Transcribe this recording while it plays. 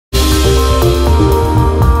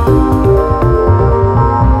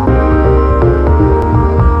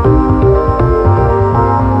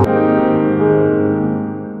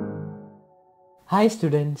Hi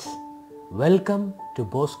students, welcome to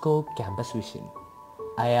Bosco Campus Vision.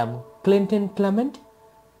 I am Clinton Clement,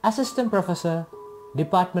 Assistant Professor,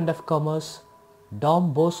 Department of Commerce,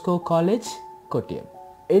 Dom Bosco College, Kottayam.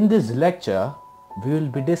 In this lecture, we will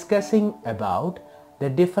be discussing about the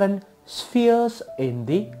different spheres in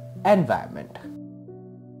the environment.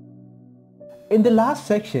 In the last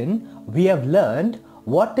section, we have learned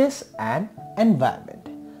what is an environment.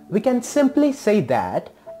 We can simply say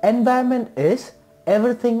that environment is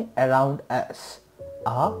everything around us,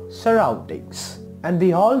 our surroundings. And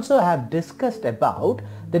we also have discussed about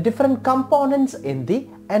the different components in the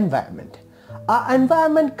environment. Our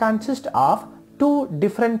environment consists of two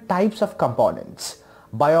different types of components,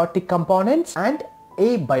 biotic components and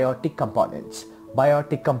abiotic components.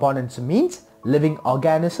 Biotic components means living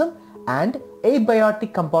organism and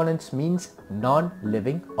abiotic components means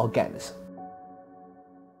non-living organism.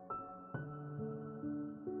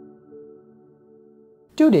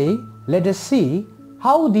 Today, let us see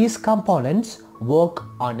how these components work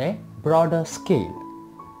on a broader scale.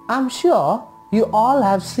 I'm sure you all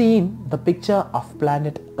have seen the picture of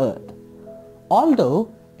planet Earth.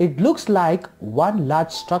 Although it looks like one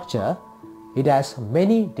large structure, it has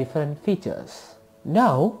many different features.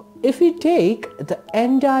 Now, if we take the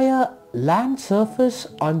entire land surface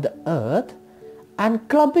on the Earth and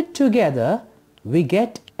club it together, we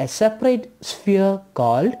get a separate sphere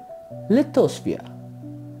called lithosphere.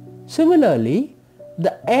 Similarly,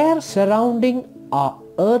 the air surrounding our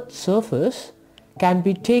Earth's surface can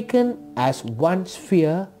be taken as one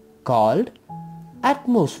sphere called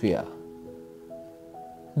atmosphere.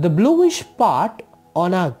 The bluish part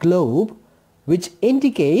on our globe, which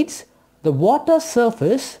indicates the water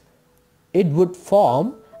surface, it would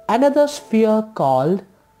form another sphere called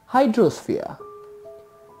hydrosphere.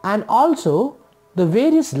 And also the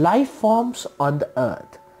various life forms on the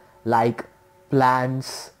Earth like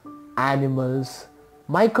plants, animals,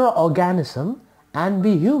 microorganisms and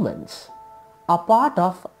we humans are part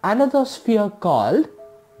of another sphere called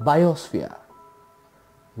Biosphere.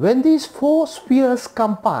 When these four spheres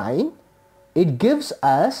combine, it gives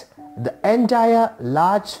us the entire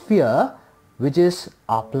large sphere which is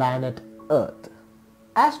our planet Earth.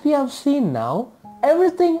 As we have seen now,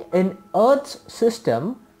 everything in Earth's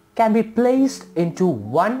system can be placed into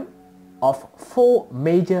one of four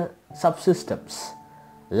major subsystems: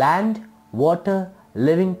 land, water,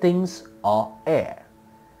 living things or air.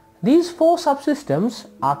 These four subsystems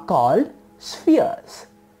are called spheres.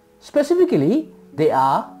 Specifically, they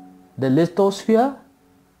are the lithosphere,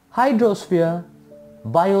 hydrosphere,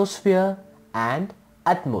 biosphere and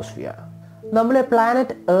atmosphere. നമ്മുടെ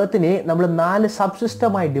planet എർത്തിനെ നമ്മൾ 4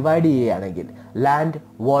 സബ്സിസ്റ്റമായി divide ചെയ്യുകയാണെങ്കിൽ land,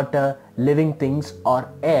 water, living things or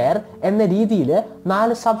air എന്ന രീതിയിൽ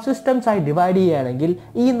 4 subsystems ആയി divide ചെയ്യുകയാണെങ്കിൽ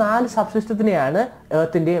ഈ 4 സബ്സിസ്റ്റത്തിനെയാണ്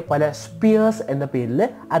എർത്തിൻ്റെ പല spheres എന്ന പേരിൽ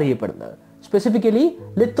അറിയപ്പെടുന്നത്. സ്പെസിഫിക്കലി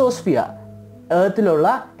ലിത്തോസ്ഫിയർ എർത്തിലുള്ള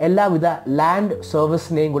എല്ലാവിധ ലാൻഡ്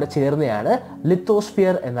സർഫസിനെയും കൂടെ ചേർന്നെയാണ്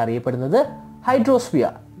ലിത്തോസ്ഫിയർ എന്നറിയപ്പെടുന്നത്.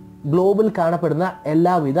 ഹൈഡ്രോസ്ഫിയർ ഗ്ലോബിൽ കാണപ്പെടുന്ന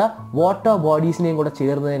എല്ലാവിധ വാട്ടർ ബോഡീസിനെയും കൂടെ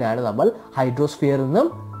ചേർന്നതിനാണ് നമ്മൾ ഹൈഡ്രോസ്ഫിയർ എന്നും,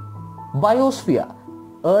 ബയോസ്ഫിയർ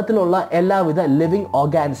എർത്തിലുള്ള എല്ലാവിധ living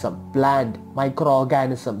organism, plant, micro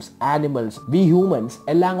organisms, animals, V humans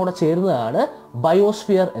എല്ലാം കൂടെ ചേർന്നതാണ്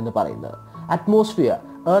ബയോസ്ഫിയർ എന്ന് പറയുന്നത്. അറ്റ്മോസ്ഫിയർ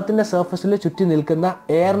എർത്തിന്റെ സർഫസിൽ ചുറ്റി നിൽക്കുന്ന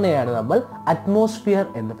എയറിനെയാണ് നമ്മൾ അറ്റ്മോസ്ഫിയർ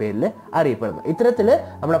എന്ന പേരിൽ അറിയപ്പെടുന്നത്. ഇത്തരത്തിൽ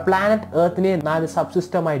നമ്മുടെ പ്ലാനറ്റ് എർത്തിനെ 4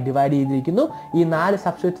 സബ്സിസ്റ്റമായി ഡിവൈഡ് ചെയ്തിരിക്കുന്നു. ഈ 4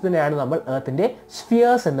 സബ്സിസ്റ്റത്തിനെയാണ് നമ്മൾ എർത്തിന്റെ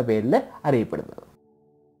സ്ഫിയേഴ്സ് എന്ന പേരിൽ അറിയപ്പെടുന്നത്.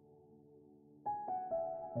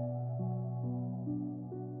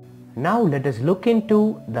 Now let us look into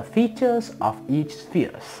the features of each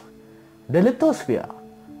sphere. The lithosphere,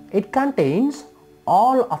 it contains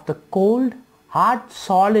all of the cold, hard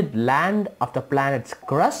solid land of the planet's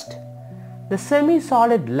crust, the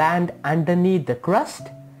semi-solid land underneath the crust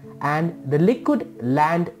and the liquid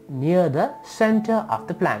land near the center of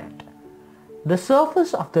the planet. The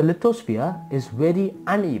surface of the lithosphere is very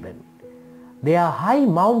uneven. There are high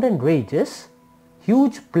mountain ranges,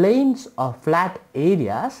 huge plains or flat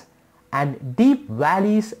areas and deep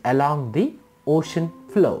valleys along the ocean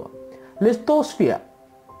floor. Lithosphere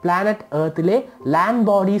planet എർത്തിലെ land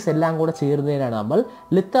bodies എല്ലാം കൂടെ ചേർന്നതിനാണ് നമ്മൾ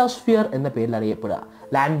lithosphere എന്ന പേരിൽ അറിയപ്പെടുക.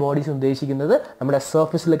 Land bodies ഉദ്ദേശിക്കുന്നത് നമ്മുടെ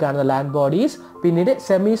സർഫസിൽ കാണുന്ന land bodies, പിന്നീട്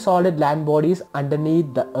semi solid land bodies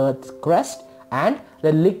underneath the earth crust and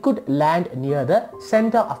the liquid land near the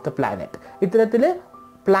centre of the planet. ഇത്തരത്തിൽ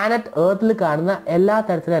പ്ലാനറ്റ് എർത്തിൽ കാണുന്ന എല്ലാ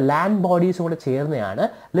തരത്തിലുള്ള ലാൻഡ് ബോഡീസും കൂടെ ചേർന്നതാണ്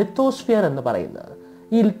ലിത്തോസ്ഫിയർ എന്ന് പറയുന്നത്.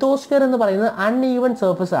 ഈ ലിത്തോസ്ഫിയർ എന്ന് പറയുന്നത് അൺഈവൻ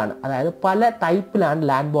സർഫസ് ആണ്. അതായത് പല ടൈപ്പിലാണ്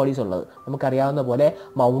ലാൻഡ് ബോഡീസ് ഉള്ളത്. നമുക്കറിയാവുന്ന പോലെ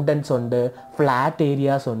മൗണ്ടൻസ് ഉണ്ട്, ഫ്ലാറ്റ്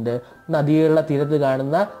ഏരിയാസ് ഉണ്ട്, നദികളുടെ തീരത്ത്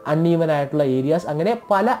കാണുന്ന അൺഈവൻ ആയിട്ടുള്ള ഏരിയാസ്, അങ്ങനെ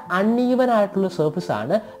പല അൺഈവൻ ആയിട്ടുള്ള സർഫസ്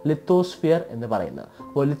ആണ് ലിത്തോസ്ഫിയർ എന്ന് പറയുന്നത്.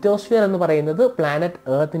 അപ്പോൾ ലിത്തോസ്ഫിയർ എന്ന് പറയുന്നത് പ്ലാനറ്റ്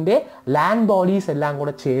എർത്തിന്റെ ലാൻഡ് ബോഡീസ് എല്ലാം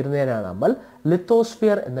കൂടെ ചേരുന്നതിനാണ് നമ്മൾ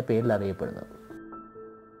ലിത്തോസ്ഫിയർ എന്ന പേരിൽ അറിയപ്പെടുന്നത്.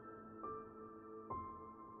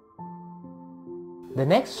 The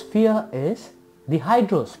next sphere is the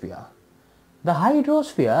hydrosphere. The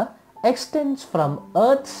hydrosphere extends from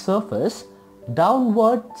Earth's surface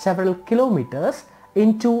downward several kilometers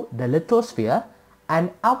into the lithosphere and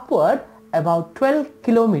upward about 12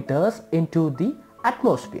 kilometers into the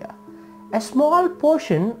atmosphere. A small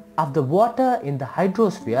portion of the water in the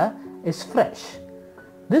hydrosphere is fresh.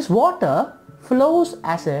 This water flows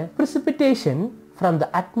as a precipitation from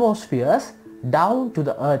the atmospheres down to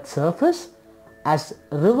the Earth's surface as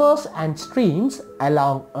rivers and streams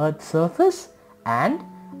along Earth's surface and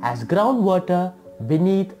as groundwater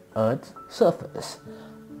beneath Earth's surface.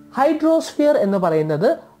 Hydrosphere എന്ന് പറയുന്നത്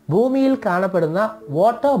ഭൂമിയിൽ കാണപ്പെടുന്ന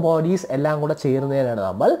water bodies എല്ലാം കൂടെ ചേരുന്നതിനാണ്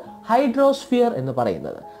നമ്മൾ hydrosphere എന്ന്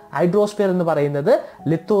പറയുന്നത്. Hydrosphere എന്ന് പറയുന്നത്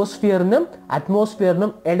ലിത്തോസ്ഫിയറിനും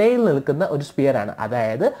അറ്റ്മോസ്ഫിയറിനും ഇടയിൽ നിൽക്കുന്ന ഒരു സ്ഫിയർ ആണ്.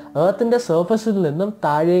 അതായത് എർത്തിന്റെ സർഫസിൽ നിന്നും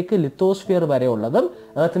താഴേക്ക് ലിത്തോസ്ഫിയർ വരെ ഉള്ളതും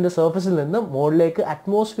എർത്തിന്റെ സർഫസിൽ നിന്നും മുകളിലേക്ക്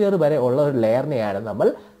അറ്റ്മോസ്ഫിയർ വരെ ഉള്ള ഒരു ലെയറിനെയാണ് നമ്മൾ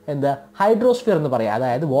ഹൈഡ്രോസ്ഫിയർ എന്ന് പറയുക.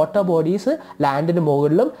 അതായത് വാട്ടർ ബോഡീസ് ലാൻഡിന്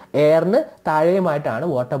മുകളിലും എയറിന് താഴെയുമായിട്ടാണ്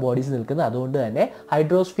വാട്ടർ ബോഡീസ് നിൽക്കുന്നത്. അതുകൊണ്ട് തന്നെ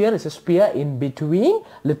hydrosphere is A sphere in between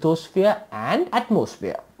lithosphere and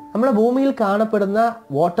atmosphere. നമ്മുടെ ഭൂമിയിൽ കാണപ്പെടുന്ന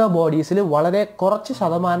വാട്ടർ ബോഡീസിൽ വളരെ കുറച്ച്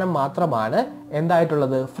ശതമാനം മാത്രമാണ്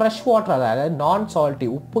എന്തായിട്ടുള്ളത്, ഫ്രഷ് വാട്ടർ, അതായത് നോൺ സോൾട്ടി,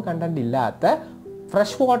 ഉപ്പ് കണ്ടന്റ് ഇല്ലാത്ത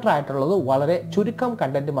ഫ്രഷ് വാട്ടർ ആയിട്ടുള്ളത് വളരെ ചുരുക്കം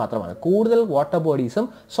കണ്ടന്റ് മാത്രമാണ്. കൂടുതൽ വാട്ടർ ബോഡീസും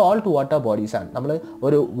സോൾട്ട് വാട്ടർ ബോഡീസാണ്. നമ്മൾ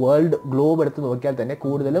ഒരു വേൾഡ് ഗ്ലോബ് എടുത്ത് നോക്കിയാൽ തന്നെ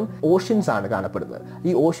കൂടുതലും ഓഷ്യൻസ് ആണ് കാണപ്പെടുന്നത്.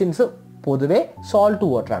 ഈ ഓഷ്യൻസ് പൊതുവെ സോൾട്ട്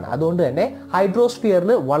വാട്ടർ ആണ്. അതുകൊണ്ട് തന്നെ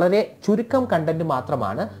ഹൈഡ്രോസ്ഫിയറിൽ വളരെ ചുരുക്കം കണ്ടന്റ്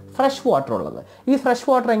മാത്രമാണ് ഫ്രഷ് വാട്ടർ ഉള്ളത്. ഈ ഫ്രഷ്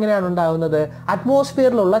വാട്ടർ എങ്ങനെയാണ് ഉണ്ടാകുന്നത്?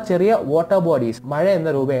 അറ്റ്മോസ്ഫിയറിലുള്ള ചെറിയ വാട്ടർ ബോഡീസ് മഴ എന്ന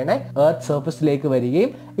രൂപേണ എർത്ത് സർഫസിലേക്ക് വരികയും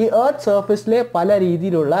ഈ എർത്ത് സർഫസിലെ പല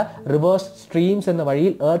രീതിയിലുള്ള റിവേഴ്സ് സ്ട്രീംസ് എന്ന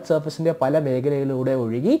വഴിയിൽ എർത്ത് സർഫസിന്റെ പല മേഖലകളിലൂടെ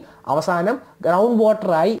ഒഴുകി അവസാനം ഗ്രൗണ്ട്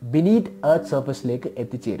വാട്ടറായി ബിനീത്ത് എർത്ത് സർഫസിലേക്ക്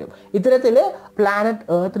എത്തിച്ചേരും. ഇത്തരത്തില് പ്ലാനറ്റ്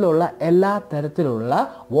എർത്തിലുള്ള എല്ലാ തരത്തിലുള്ള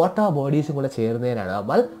വാട്ടർ ബോഡീസും കൂടെ ചേർന്നതിനാണ്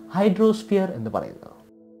നമ്മൾ ഹൈഡ്രോസ്ഫിയർ എന്ന് പറയുന്നത്.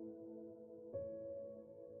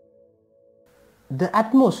 The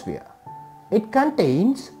atmosphere. It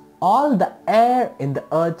contains all the air in the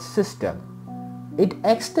Earth's system. It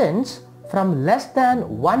extends from less than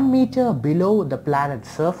 1 meter below the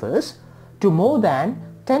planet's surface to more than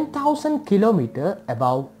 10,000 kilometers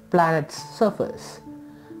above planet's surface.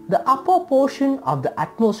 The upper portion of the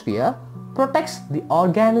atmosphere protects the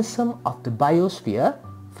organism of the biosphere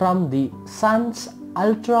from the sun's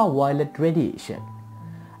ultraviolet radiation.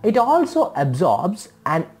 It also absorbs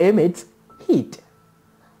and emits heat.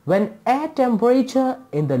 When air temperature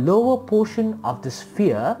in the lower portion of the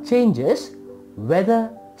sphere changes, weather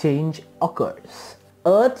change occurs.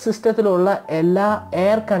 Earth സിസ്റ്റത്തിലുള്ള എല്ലാ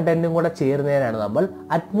air കണ്ടന്റും കൂടെ ചേർന്നതിനാണ് നമ്മൾ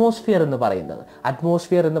atmosphere എന്ന് പറയുന്നത്.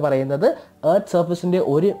 Atmosphere എന്ന് പറയുന്നത് earth സർഫസിന്റെ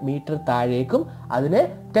 1 metre താഴേക്കും അതിന്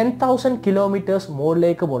 10,000 kilometres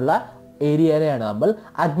മുകളിലേക്കുമുള്ള ഏരിയയാണ് നമ്മൾ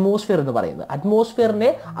അറ്റ്മോസ്ഫിയർ എന്ന് പറയുന്നത്.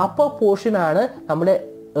 അറ്റ്മോസ്ഫിയറിന്റെ അപ്പർ പോർഷൻ ആണ് നമ്മുടെ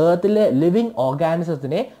എർത്തിലെ ലിവിങ്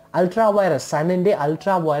ഓർഗാനിസത്തിനെ അൾട്രാവയലറ്റ്, സണ്ണിന്റെ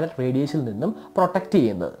അൾട്രാവയലറ്റ് റേഡിയേഷനിൽ നിന്നും പ്രൊട്ടക്ട്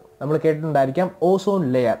ചെയ്യുന്നത്. നമ്മൾ കേട്ടിട്ടുണ്ടായിരിക്കാം ഓസോൺ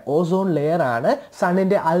ലെയർ. ഓസോൺ ലെയർ ആണ്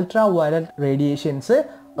സണ്ണിന്റെ അൾട്രാവയലറ്റ് റേഡിയേഷൻസ്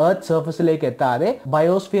എർത്ത് സർഫസിലേക്ക് എത്താതെ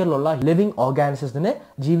ബയോസ്ഫിയറിലുള്ള ലിവിങ് ഓർഗാനിസത്തിന്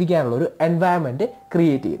ജീവിക്കാനുള്ള ഒരു എൻവയറമെന്റ്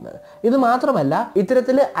ക്രിയേറ്റ് ചെയ്യുന്നത്. ഇത് മാത്രമല്ല,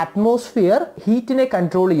 ഇത്തരത്തിൽ അറ്റ്മോസ്ഫിയർ ഹീറ്റിനെ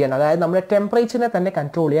കൺട്രോൾ ചെയ്യാൻ, അതായത് നമ്മുടെ ടെമ്പറേച്ചറിനെ തന്നെ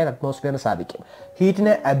കൺട്രോൾ ചെയ്യാൻ അറ്റ്മോസ്ഫിയറിന് സാധിക്കും.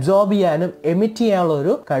 ഹീറ്റിനെ അബ്സോർബ് ചെയ്യാനും എമിറ്റ് ചെയ്യാനുള്ള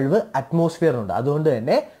ഒരു കഴിവ് അറ്റ്മോസ്ഫിയറിനുണ്ട്. അതുകൊണ്ട്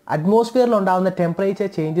തന്നെ അറ്റ്മോസ്ഫിയറിൽ ഉണ്ടാകുന്ന ടെമ്പറേച്ചർ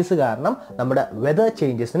ചേഞ്ചസ് കാരണം നമ്മുടെ വെതർ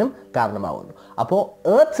ചേഞ്ചസിനും കാരണമാകുന്നു. അപ്പോൾ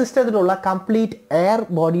എർത്ത് സിസ്റ്റത്തിലുള്ള കംപ്ലീറ്റ് എയർ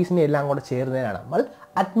ബോഡീസിനെ എല്ലാം കൂടെ ചേർന്നതിനാണ് നമ്മൾ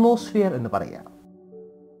അറ്റ്മോസ്ഫിയർ എന്ന് പറയുക.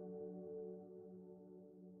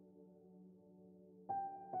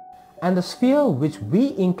 And the sphere which we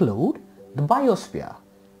include, the Biosphere.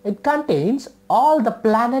 It contains all the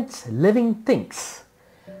planet's living things.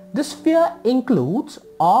 This sphere includes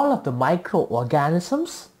all of the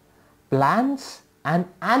microorganisms, plants and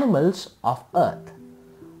animals of Earth.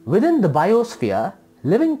 Within the Biosphere,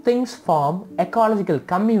 living things form ecological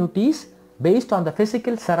communities based on the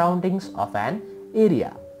physical surroundings of an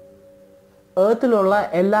area. എർത്തിലുള്ള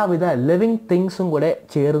എല്ലാവിധ living തിങ്സും കൂടെ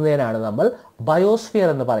ചേർന്നതിനാണ് നമ്മൾ biosphere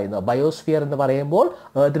എന്ന് പറയുന്നത്. Biosphere എന്ന് പറയുമ്പോൾ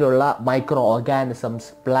എർത്തിലുള്ള micro organisms,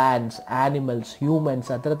 plants, animals,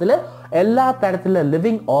 humans, അത്തരത്തിൽ എല്ലാ തരത്തിലുള്ള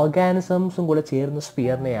ലിവിങ് ഓർഗാനിസംസും കൂടെ ചേർന്ന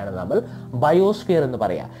സ്ഫിയറിനെയാണ് നമ്മൾ ബയോസ്ഫിയർ എന്ന്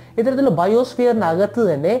പറയുക. ഇത്തരത്തിൽ ബയോസ്ഫിയറിനകത്ത്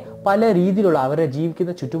തന്നെ പല രീതിയിലുള്ള അവരെ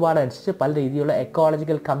ജീവിക്കുന്ന ചുറ്റുപാടനുസരിച്ച് പല രീതിയിലുള്ള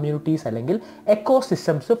എക്കോളജിക്കൽ കമ്മ്യൂണിറ്റീസ് അല്ലെങ്കിൽ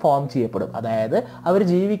എക്കോസിസ്റ്റംസ് ഫോം ചെയ്യപ്പെടും. അതായത് അവർ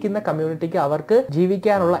ജീവിക്കുന്ന കമ്മ്യൂണിറ്റിക്ക് അവർക്ക്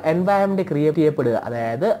ജീവിക്കാനുള്ള എൻവയറൺമെന്റ് ക്രിയേറ്റ് ചെയ്യപ്പെടുക.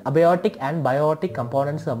 അതായത് അബയോട്ടിക് ആൻഡ് ബയോട്ടിക്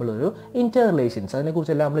കമ്പോണൻസ് തമ്മിലൊരു ഇന്റർ റിലേഷൻസ്,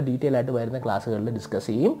 അതിനെക്കുറിച്ചെല്ലാം നമ്മൾ ഡീറ്റെയിൽ ആയിട്ട് വരുന്ന ക്ലാസ്സുകളിൽ ഡിസ്കസ്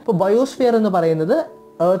ചെയ്യും. ഇപ്പോൾ ബയോസ്ഫിയർ എന്ന് പറയുന്നത്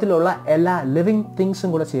എർത്തിലുള്ള എല്ലാ ലിവിങ്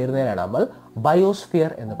തിങ്സും കൂടെ ചേരുന്നതിനാണ് നമ്മൾ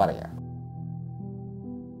ബയോസ്ഫിയർ എന്ന് പറയുക.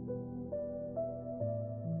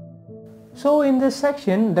 So in this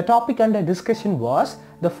section, the topic under discussion was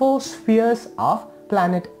the 4 spheres of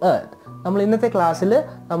planet Earth. നമ്മൾ ഇന്നത്തെ ക്ലാസ്സിൽ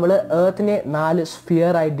നമ്മൾ എർത്തിനെ 4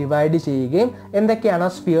 സ്ഫിയർ ആയി ഡിവൈഡ് ചെയ്യുകയും എന്തൊക്കെയാണ്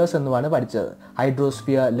സ്ഫിയേഴ്സ് എന്നുമാണ് പഠിച്ചത്.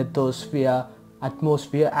 Hydrosphere, lithosphere,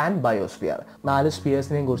 atmosphere and biosphere. 4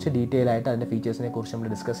 സ്ഫിയേഴ്സിനെ കുറിച്ച് ഡീറ്റെയിൽ ആയിട്ട് അതിൻ്റെ ഫീച്ചേഴ്സിനെ കുറിച്ച് നമ്മൾ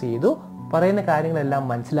ഡിസ്കസ് ചെയ്തു. പറയുന്ന കാര്യങ്ങളെല്ലാം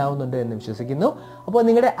മനസ്സിലാവുന്നുണ്ട് എന്ന് വിശ്വസിക്കുന്നു. അപ്പോൾ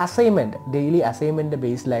നിങ്ങളുടെ അസൈൻമെൻറ്റ്, ഡെയിലി അസൈൻമെൻറ്റ്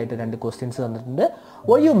ബേസിലായിട്ട് 2 ക്വസ്റ്റ്യൻസ് തന്നിട്ടുണ്ട്.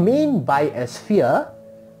 What you mean by a sphere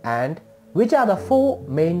and which are the 4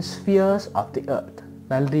 main spheres of the earth?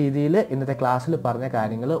 നല്ല രീതിയിൽ ഇന്നത്തെ ക്ലാസ്സിൽ പറഞ്ഞ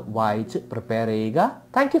കാര്യങ്ങൾ വായിച്ച് പ്രിപ്പയർ ചെയ്യുക.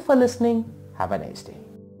 Thank you for listening. Have A nice day.